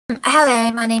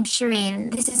Hello, my name's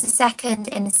Shireen. This is the second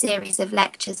in a series of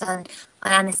lectures on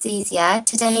anaesthesia.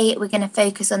 Today we're going to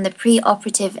focus on the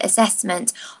pre-operative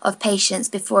assessment of patients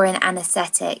before an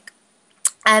anaesthetic.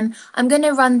 I'm going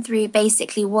to run through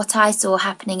basically what I saw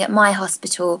happening at my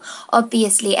hospital.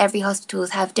 Obviously, every hospital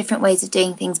have different ways of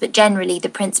doing things, but generally the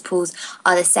principles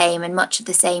are the same and much of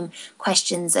the same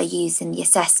questions are used in the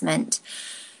assessment.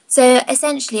 So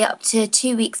essentially, up to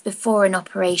 2 weeks before an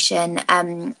operation,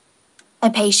 a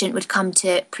patient would come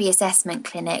to pre-assessment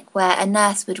clinic where a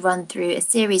nurse would run through a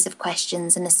series of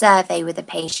questions and a survey with a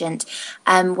patient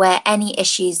where any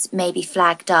issues may be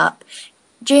flagged up.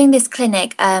 During this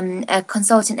clinic, a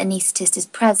consultant anaesthetist is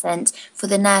present for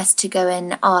the nurse to go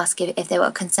and ask if they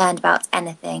were concerned about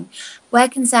anything. Where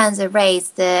concerns are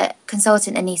raised, the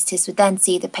consultant anaesthetist would then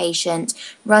see the patient,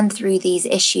 run through these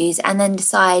issues, and then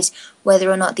decide whether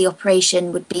or not the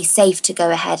operation would be safe to go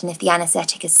ahead and if the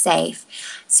anaesthetic is safe.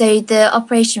 So the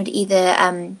operation would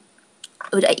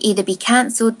either be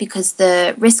cancelled because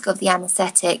the risk of the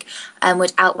anaesthetic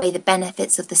would outweigh the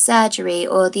benefits of the surgery,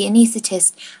 or the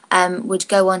anaesthetist would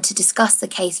go on to discuss the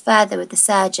case further with the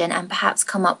surgeon and perhaps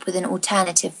come up with an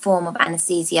alternative form of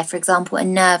anaesthesia, for example, a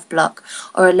nerve block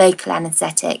or a local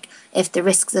anaesthetic, if the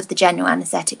risks of the general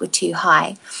anaesthetic were too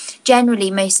high. Generally,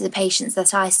 most of the patients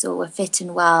that I saw were fit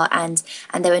and well, and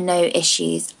there were no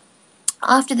issues.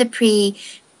 After the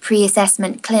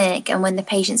pre-assessment clinic, and when the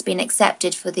patient's been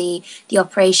accepted for the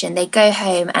operation, they go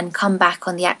home and come back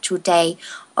on the actual day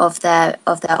of their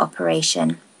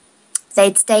operation.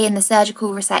 They'd stay in the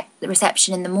surgical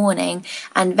reception in the morning,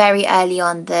 and very early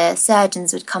on the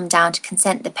surgeons would come down to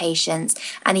consent the patients,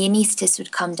 and the anaesthetist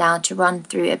would come down to run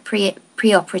through a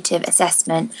pre-operative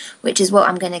assessment, which is what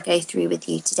I'm going to go through with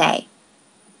you today.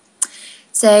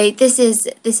 So this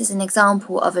is an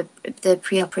example of the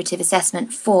preoperative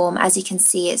assessment form. As you can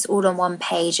see, it's all on one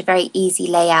page, a very easy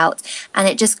layout, and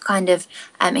it just kind of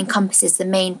encompasses the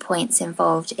main points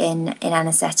involved in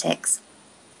anaesthetics.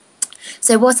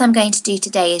 So what I'm going to do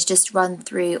today is just run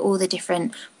through all the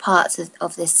different parts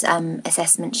of this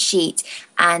assessment sheet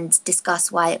and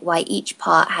discuss why each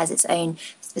part has its own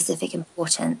specific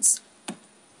importance.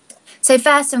 So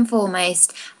first and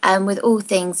foremost, with all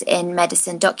things in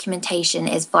medicine, documentation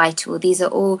is vital. These are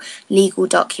all legal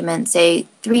documents, so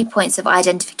 3 points of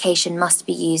identification must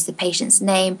be used: the patient's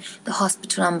name, the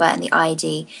hospital number, and the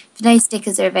ID. If no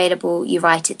stickers are available, you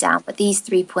write it down, but these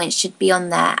 3 points should be on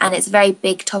there, and it's a very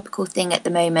big topical thing at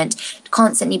the moment to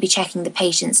constantly be checking the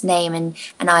patient's name and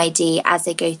ID as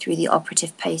they go through the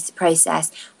operative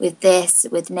process,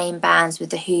 with name bands,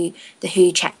 with the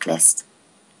WHO checklist.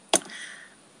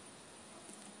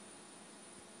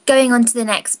 Going on to the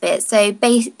next bit, so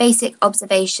basic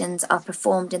observations are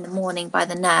performed in the morning by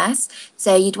the nurse.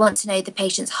 So you'd want to know the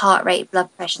patient's heart rate, blood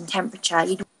pressure and temperature.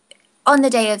 On the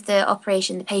day of the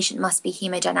operation, the patient must be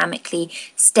hemodynamically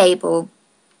stable.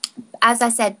 As I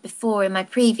said before in my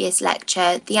previous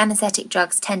lecture, the anaesthetic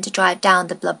drugs tend to drive down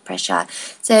the blood pressure.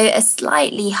 So a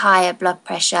slightly higher blood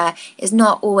pressure is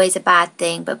not always a bad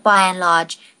thing, but by and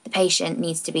large, the patient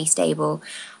needs to be stable.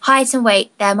 Height and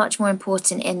weight, they're much more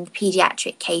important in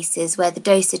paediatric cases where the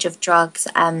dosage of drugs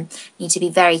need to be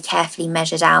very carefully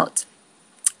measured out,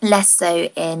 less so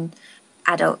in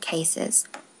adult cases.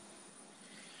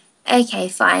 Okay,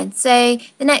 fine. So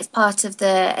the next part of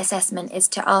the assessment is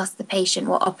to ask the patient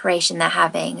what operation they're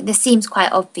having. This seems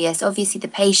quite obvious. Obviously, the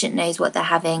patient knows what they're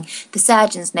having. The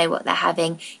surgeons know what they're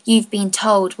having. You've been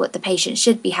told what the patient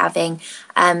should be having.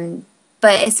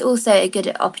 But it's also a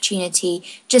good opportunity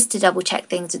just to double check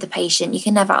things with the patient. You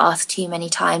can never ask too many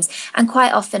times. And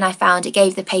quite often I found it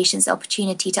gave the patients the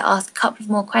opportunity to ask a couple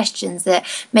of more questions that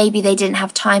maybe they didn't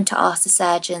have time to ask the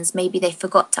surgeons, maybe they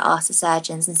forgot to ask the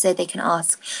surgeons, and so they can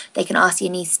ask the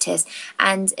anaesthetist.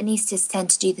 And anaesthetists tend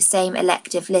to do the same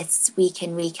elective lists week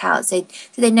in, week out. So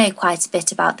they know quite a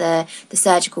bit about the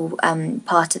surgical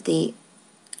part of the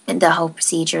whole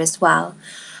procedure as well.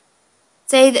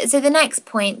 So the next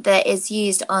point that is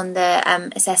used on the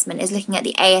assessment is looking at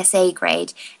the ASA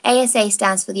grade. ASA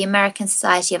stands for the American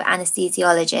Society of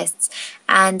Anesthesiologists,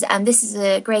 and this is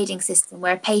a grading system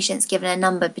where a patient's given a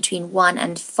number between 1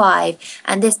 and 5,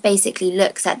 and this basically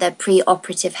looks at their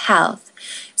pre-operative health.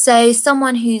 So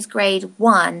someone who's grade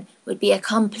 1 would be a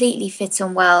completely fit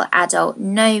and well adult,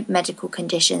 no medical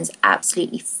conditions,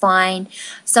 absolutely fine.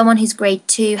 Someone who's grade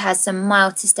 2 has some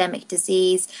mild systemic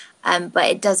disease, but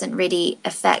it doesn't really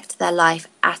affect their life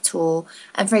at all.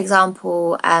 And for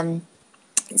example,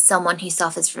 someone who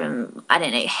suffers from, I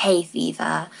don't know, hay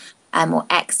fever or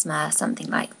eczema, something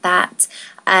like that.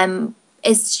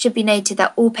 should be noted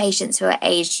that all patients who are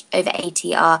aged over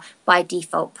 80 are by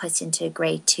default put into a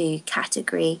grade 2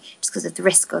 category just because of the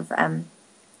risk of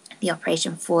the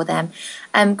operation for them.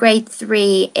 Grade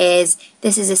 3 is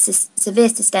a severe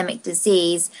systemic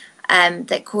disease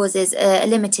that causes a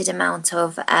limited amount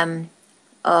of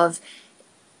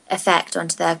effect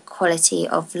onto their quality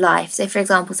of life. So, for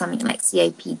example, something like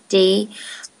COPD.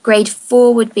 Grade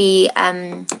 4 would be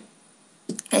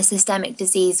a systemic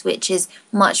disease which is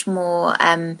much more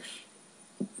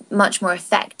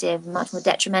effective, much more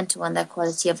detrimental on their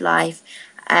quality of life,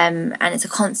 and it's a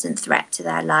constant threat to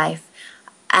their life.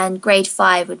 And grade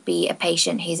 5 would be a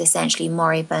patient who's essentially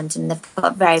moribund and they've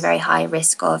got very, very high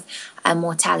risk of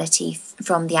mortality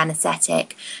from the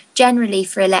anaesthetic. Generally,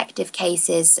 for elective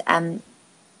cases,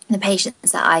 the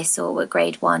patients that I saw were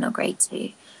grade 1 or grade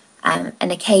 2,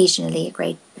 and occasionally a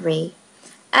grade 3.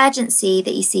 Urgency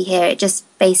that you see here, it just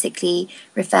basically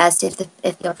refers to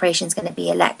if the operation is going to be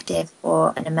elective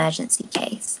or an emergency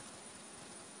case.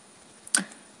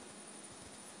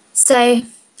 So,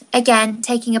 again,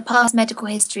 taking a past medical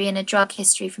history and a drug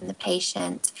history from the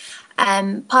patient.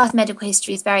 Past medical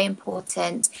history is very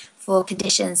important for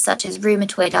conditions such as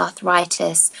rheumatoid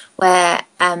arthritis, where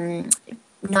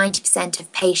 90%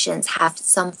 of patients have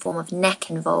some form of neck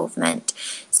involvement.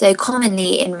 So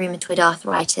commonly in rheumatoid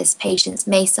arthritis, patients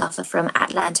may suffer from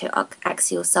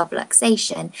atlantoaxial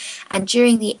subluxation, and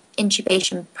during the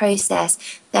intubation process,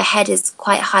 their head is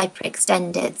quite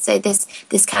hyperextended, so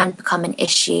this can become an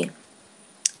issue.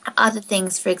 Other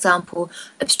things, for example,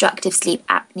 obstructive sleep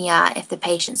apnea, if the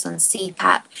patient's on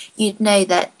CPAP, you'd know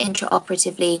that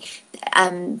intraoperatively,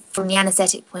 from the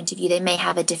anaesthetic point of view, they may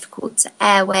have a difficult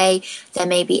airway, there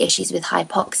may be issues with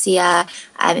hypoxia,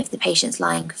 if the patient's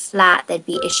lying flat, there'd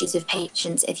be issues with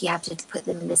patients if you have to put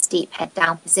them in the steep head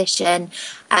down position.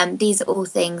 These are all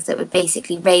things that would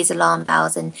basically raise alarm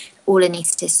bells, and all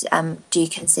anaesthetists do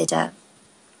consider.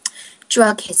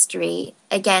 Drug history,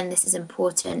 again, this is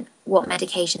important. What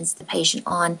medications is the patient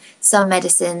on? Some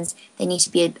medicines, they need to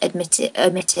be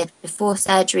omitted before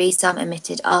surgery, some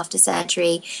omitted after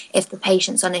surgery. If the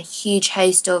patient's on a huge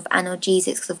host of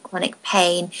analgesics of chronic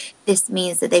pain, this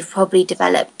means that they've probably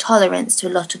developed tolerance to a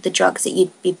lot of the drugs that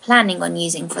you'd be planning on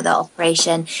using for the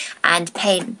operation, and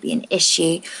pain would be an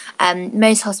issue.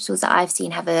 Most hospitals that I've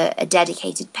seen have a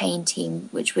dedicated pain team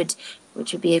which would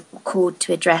be called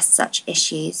to address such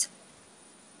issues.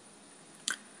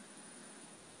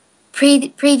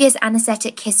 Previous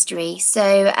anaesthetic history.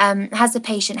 So has the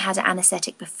patient had an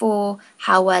anaesthetic before?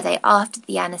 How were they after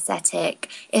the anaesthetic?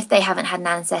 If they haven't had an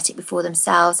anaesthetic before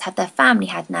themselves, have their family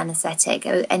had an anaesthetic?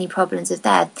 Or any problems with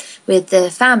the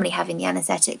family having the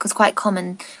anaesthetic? Because quite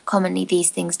commonly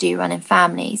these things do run in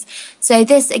families. So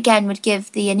this again would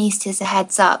give the anaesthetist a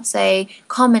heads up. So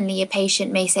commonly a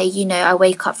patient may say, I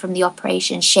wake up from the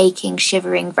operation shaking,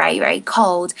 shivering, very, very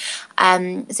cold.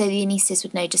 So the anaesthetist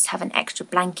would know just have an extra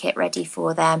blanket ready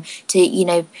for them to,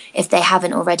 if they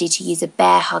haven't already, to use a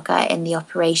bear hugger in the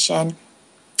operation.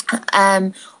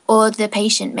 Or the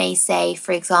patient may say,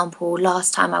 for example,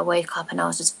 last time I woke up and I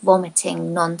was just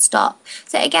vomiting non-stop.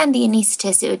 So again, the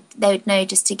anaesthetist, they would know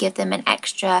just to give them an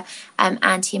extra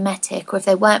antiemetic, or if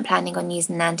they weren't planning on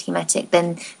using an antiemetic,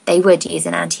 then they would use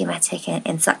an antiemetic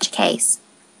in such a case.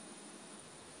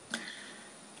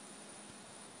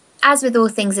 As with all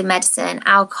things in medicine,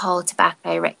 alcohol,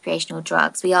 tobacco, recreational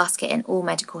drugs, we ask it in all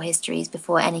medical histories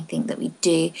before anything that we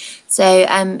do.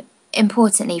 So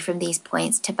importantly from these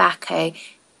points, tobacco,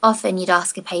 often you'd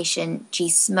ask a patient, do you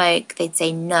smoke? They'd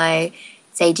say no.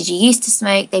 Say, did you used to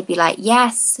smoke? They'd be like,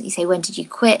 yes. You say, when did you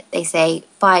quit? They say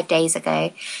 5 days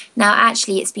ago. Now,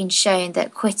 actually, it's been shown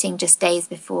that quitting just days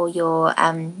before your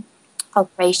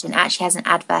operation actually has an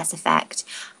adverse effect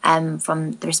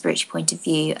from the respiratory point of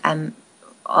view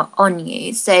on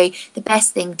you. So the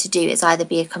best thing to do is either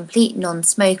be a complete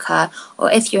non-smoker,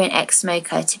 or if you're an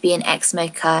ex-smoker, to be an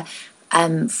ex-smoker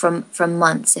from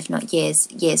months, if not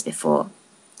years before.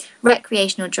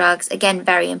 Recreational drugs, again,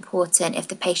 very important. If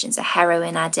the patient's a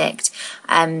heroin addict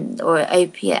or an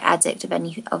opiate addict of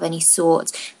any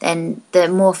sort, then the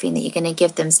morphine that you're going to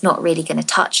give them is not really going to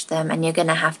touch them, and you're going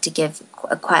to have to give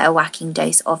quite a whacking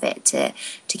dose of it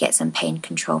to get some pain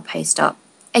control post-op.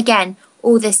 Again,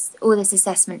 all this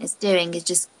assessment is doing is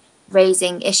just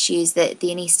raising issues that the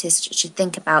anaesthetist should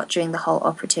think about during the whole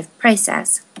operative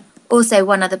process. Also,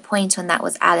 one other point on that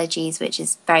was allergies, which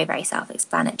is very, very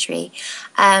self-explanatory.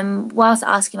 Whilst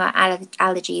asking about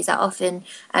allergies, I often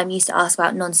used to ask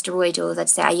about non-steroidals. I'd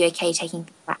say, are you okay taking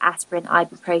aspirin,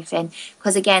 ibuprofen?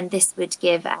 Because again, this would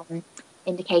give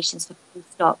indications for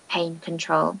post-op pain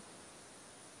control.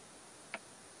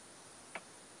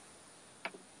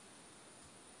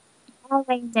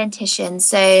 plain dentition.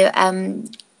 So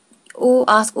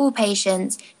ask all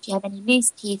patients, do you have any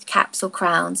loose teeth, caps or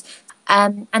crowns?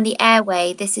 And the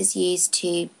airway, this is used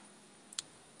to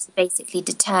basically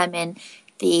determine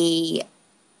the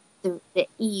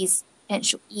ease,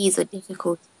 potential ease or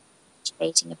difficulty of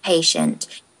intubating a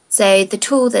patient. So the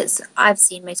tool that's I've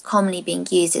seen most commonly being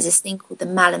used is this thing called the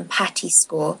Mallampati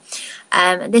score.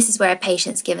 This is where a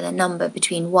patient's given a number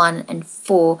between 1 and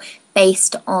 4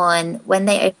 based on when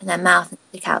they open their mouth and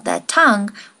stick out their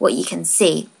tongue, what you can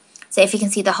see. So if you can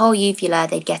see the whole uvula,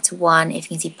 they'd get a 1. If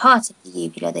you can see part of the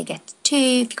uvula, they get a 2.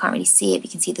 If you can't really see it, if you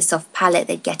can see the soft palate,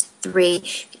 they'd get a 3.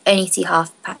 If you only see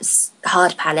hard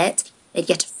palate, they'd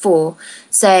get a 4.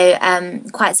 So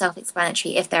quite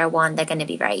self-explanatory. If they're a 1, they're going to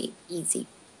be very easy,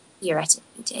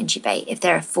 theoretically, to intubate. If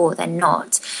they're a 4, they're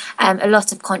not. A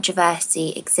lot of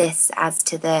controversy exists as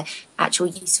to the actual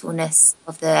usefulness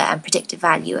of the predictive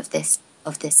value of this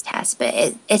test, but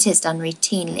it is done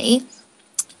routinely.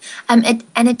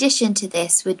 An addition to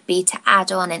this would be to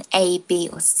add on an A, B,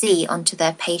 or C onto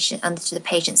the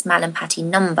patient's Mallampati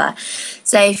number.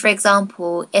 So, for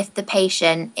example, if the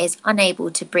patient is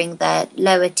unable to bring their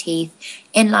lower teeth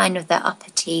in line with their upper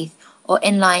teeth or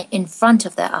in front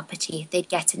of their upper teeth, they'd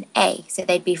get an A. So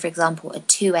they'd be, for example, a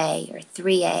 2A or a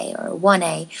 3A or a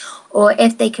 1A. Or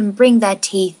if they can bring their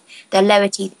lower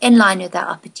teeth in line with their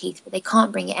upper teeth, but they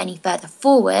can't bring it any further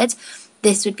forward,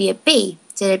 this would be a B.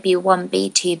 So there'd be a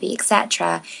 1B, 2B,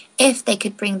 etc. If they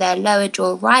could bring their lower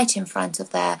jaw right in front of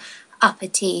their upper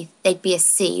teeth, they'd be a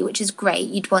C, which is great.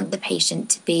 You'd want the patient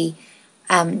to be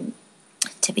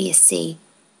a C.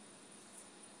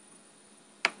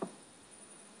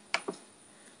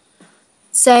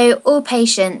 So all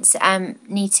patients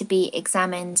need to be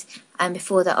examined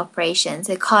before the operation.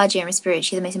 So cardio and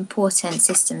respiratory are the most important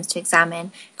systems to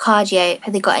examine. Cardio,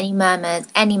 have they got any murmurs?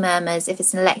 Any murmurs, if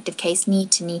it's an elective case,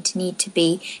 need to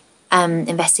be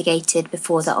investigated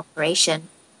before the operation.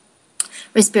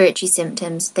 Respiratory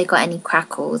symptoms, have they got any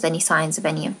crackles, any signs of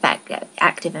any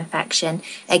active infection?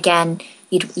 Again,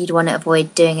 you'd want to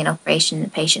avoid doing an operation in a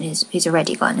patient who's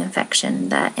already got an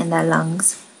infection in their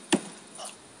lungs.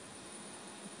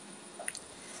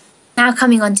 Now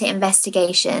coming on to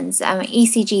investigations,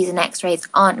 ECGs and X-rays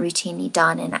aren't routinely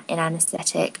done in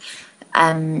anaesthetic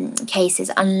cases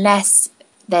unless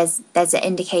there's an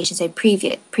indication, so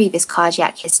previous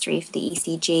cardiac history for the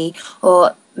ECG,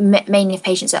 or mainly if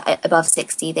patients are above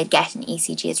 60, they'd get an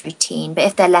ECG as routine. But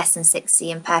if they're less than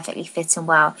 60 and perfectly fit and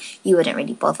well, you wouldn't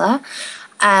really bother.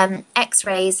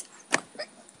 X-rays,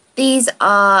 these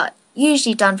are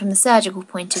usually done from the surgical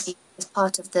point of view as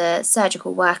part of the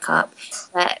surgical workup.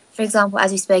 But for example,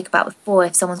 as we spoke about before,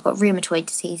 if someone's got rheumatoid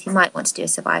disease, you might want to do a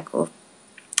cervical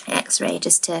X-ray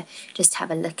just to have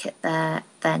a look at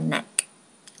their neck.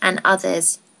 And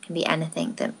others can be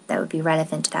anything that would be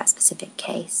relevant to that specific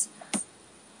case.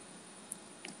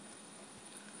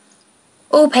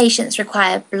 All patients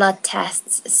require blood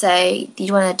tests, so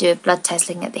you want to do a blood test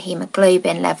looking at the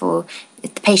hemoglobin level.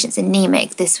 If the patient's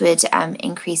anemic, this would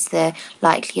increase the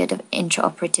likelihood of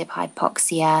intraoperative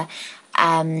hypoxia.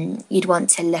 You'd want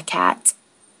to look at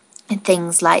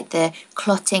things like the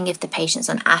clotting if the patient's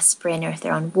on aspirin or if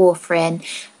they're on warfarin.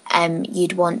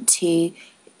 You'd want to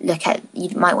look at, you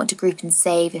might want to group and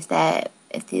save if the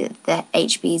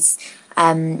HB's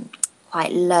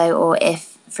quite low, or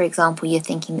if, for example, you're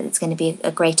thinking that it's going to be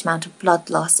a great amount of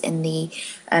blood loss in the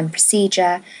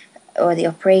procedure or the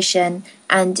operation.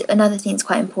 And another thing that's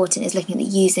quite important is looking at the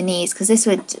user needs, because this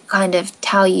would kind of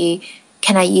tell you,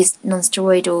 can I use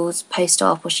non-steroidals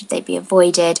post-op or should they be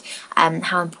avoided?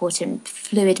 How important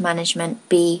fluid management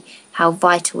be? How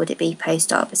vital would it be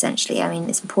post-op, essentially? I mean,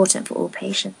 it's important for all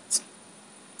patients,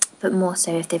 but more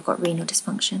so if they've got renal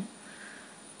dysfunction.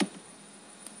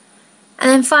 And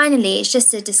then finally, it's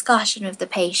just a discussion with the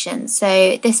patient.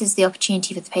 So this is the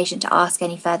opportunity for the patient to ask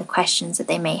any further questions that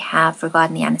they may have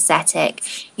regarding the anaesthetic.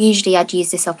 Usually I'd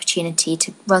use this opportunity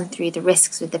to run through the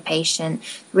risks with the patient,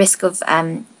 risk of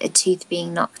a tooth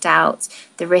being knocked out,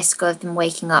 the risk of them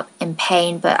waking up in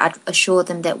pain, but I'd assure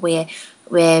them that we're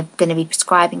going to be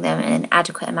prescribing them an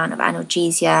adequate amount of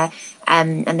analgesia,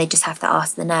 and they just have to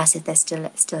ask the nurse if they're still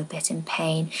a bit in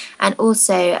pain. And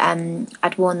also,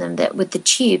 I'd warn them that with the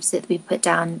tubes that we put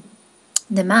down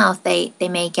the mouth, they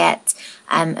may get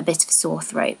a bit of sore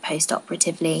throat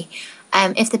post-operatively.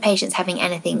 If the patient's having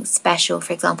anything special,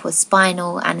 for example, a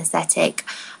spinal anaesthetic,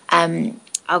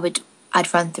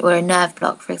 I'd run through, or a nerve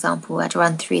block, for example, I'd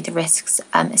run through the risks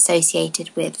associated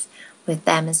with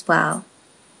them as well.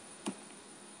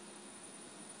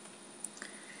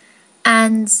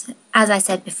 And as I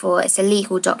said before, it's a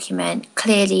legal document.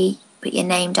 Clearly, put your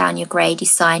name down, your grade, you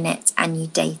sign it, and you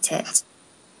date it.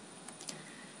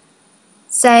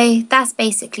 So that's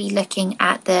basically looking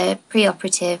at the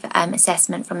preoperative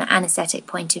assessment from an anaesthetic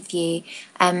point of view.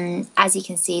 As you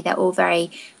can see, they're all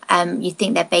very, you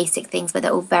think they're basic things, but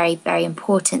they're all very, very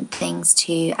important things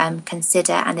to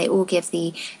consider, and they all give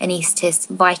the anaesthetist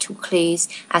vital clues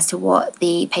as to what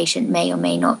the patient may or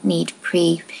may not need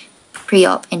pre-op,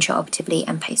 intraoperatively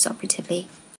and post-operatively.